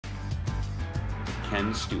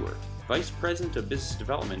Stewart, Vice President of Business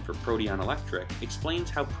Development for Protean Electric, explains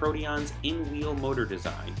how Protean's in-wheel motor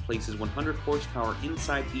design places 100 horsepower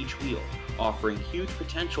inside each wheel, offering huge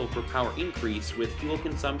potential for power increase with fuel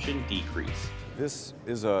consumption decrease. This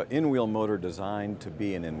is an in-wheel motor designed to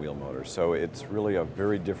be an in-wheel motor, so it's really a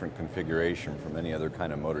very different configuration from any other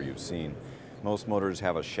kind of motor you've seen. Most motors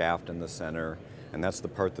have a shaft in the center, and that's the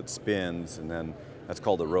part that spins, and then that's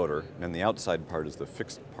called the rotor, and then the outside part is the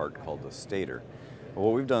fixed part called the stator. Well,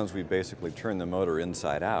 what we've done is we've basically turned the motor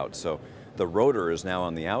inside out, so the rotor is now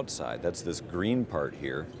on the outside. That's this green part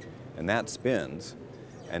here, and that spins,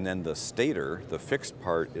 and then the stator, the fixed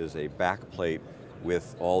part, is a back plate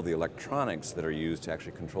with all the electronics that are used to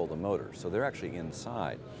actually control the motor. So they're actually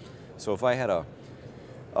inside. So if I had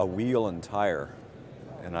a wheel and tire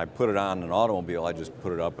and I put it on an automobile, I just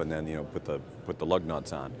put it up and then put the lug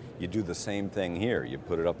nuts on. You do the same thing here. You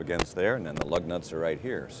put it up against there and then the lug nuts are right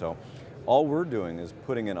here. So all we're doing is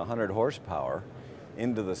putting in 100 horsepower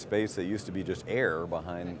into the space that used to be just air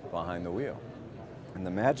behind the wheel. And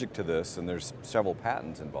the magic to this, and there's several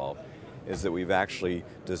patents involved, is that we've actually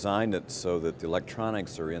designed it so that the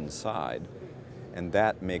electronics are inside, and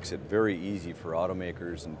that makes it very easy for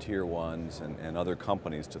automakers and tier ones and other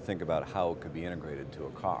companies to think about how it could be integrated to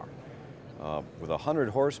a car. With 100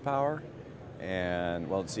 horsepower, and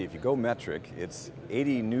well, let's see, if you go metric, it's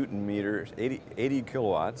 80 newton meters, 80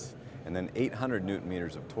 kilowatts, and then 800 newton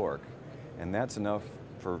meters of torque. And that's enough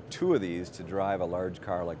for two of these to drive a large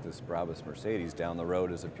car like this Brabus Mercedes down the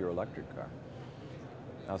road as a pure electric car.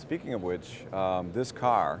 Now, speaking of which, this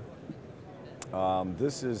car,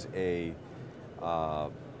 this is a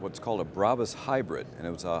what's called a Brabus hybrid, and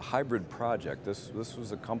it was a hybrid project. This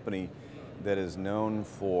was a company that is known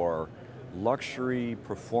for luxury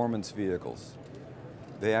performance vehicles.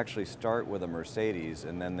 They actually start with a Mercedes,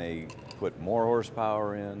 and then they put more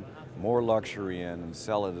horsepower in, more luxury in, and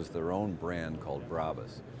sell it as their own brand called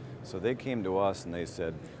Brabus. So they came to us and they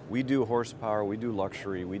said, we do horsepower, we do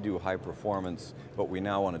luxury, we do high performance, but we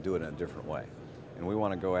now want to do it in a different way. And we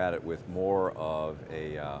want to go at it with more of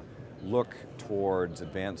a look towards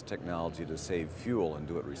advanced technology to save fuel and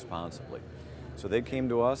do it responsibly. So they came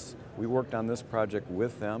to us, we worked on this project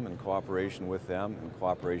with them, in cooperation with them, in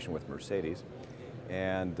cooperation with Mercedes.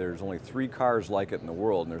 And there's only 3 cars like it in the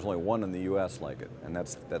world, and there's only 1 in the US like it, and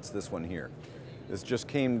that's this one here. This just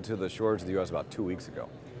came to the shores of the US about 2 weeks ago.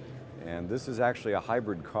 And this is actually a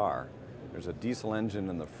hybrid car. There's a diesel engine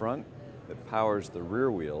in the front that powers the rear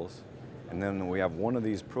wheels, and then we have one of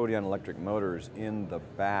these Protean electric motors in the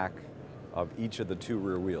back of each of the 2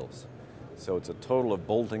 rear wheels. So it's a total of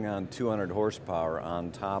bolting on 200 horsepower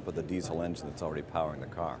on top of the diesel engine that's already powering the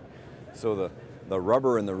car. So the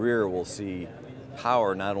rubber in the rear will see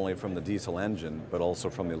power not only from the diesel engine, but also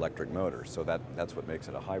from the electric motor. So that's what makes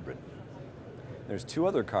it a hybrid. There's 2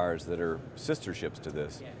 other cars that are sister ships to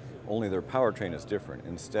this, only their powertrain is different.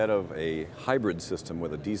 Instead of a hybrid system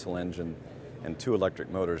with a diesel engine and 2 electric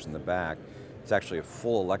motors in the back, it's actually a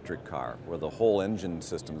full electric car where the whole engine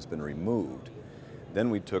system has been removed. Then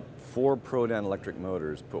we took 4 Protean electric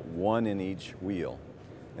motors, put 1 in each wheel,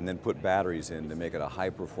 and then put batteries in to make it a high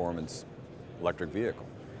performance electric vehicle.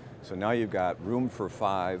 So now you've got room for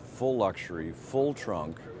 5, full luxury, full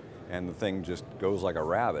trunk, and the thing just goes like a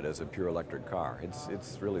rabbit as a pure electric car.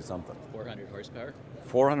 It's really something. 400 horsepower?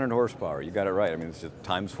 400 horsepower, you got it right. I mean, it's just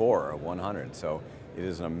times 4 of 100. So it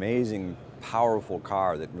is an amazing, powerful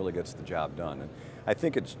car that really gets the job done. And I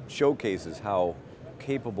think it showcases how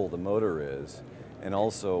capable the motor is, and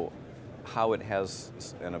also how it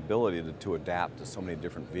has an ability to adapt to so many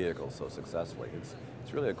different vehicles so successfully.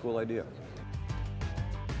 It's really a cool idea.